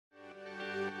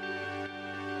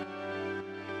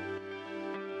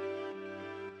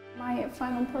My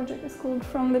final project is called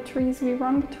From the Trees We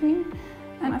Run Between,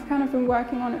 and I've kind of been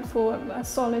working on it for a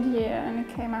solid year, and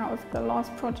it came out of the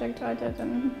last project I did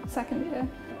in second year.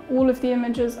 All of the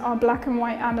images are black and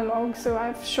white analog, so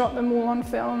I've shot them all on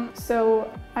film. So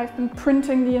I've been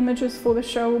printing the images for the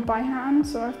show by hand,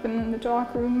 so I've been in the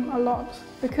darkroom a lot.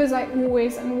 Because I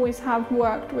always have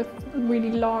worked with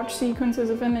really large sequences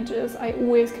of images, I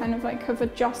always kind of like have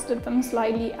adjusted them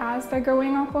slightly as they're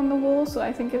going up on the wall. So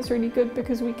I think it's really good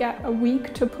because we get a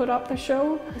week to put up the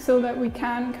show so that we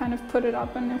can kind of put it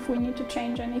up, and if we need to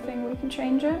change anything, we can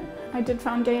change it. I did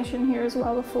foundation here as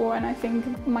well before, and I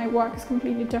think my work is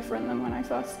completely different than when I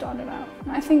first started out.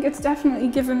 I think it's definitely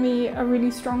given me a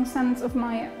really strong sense of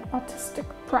my artistic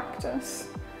practice,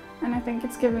 and I think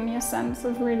it's given me a sense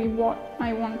of really what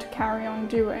I want to carry on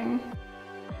doing.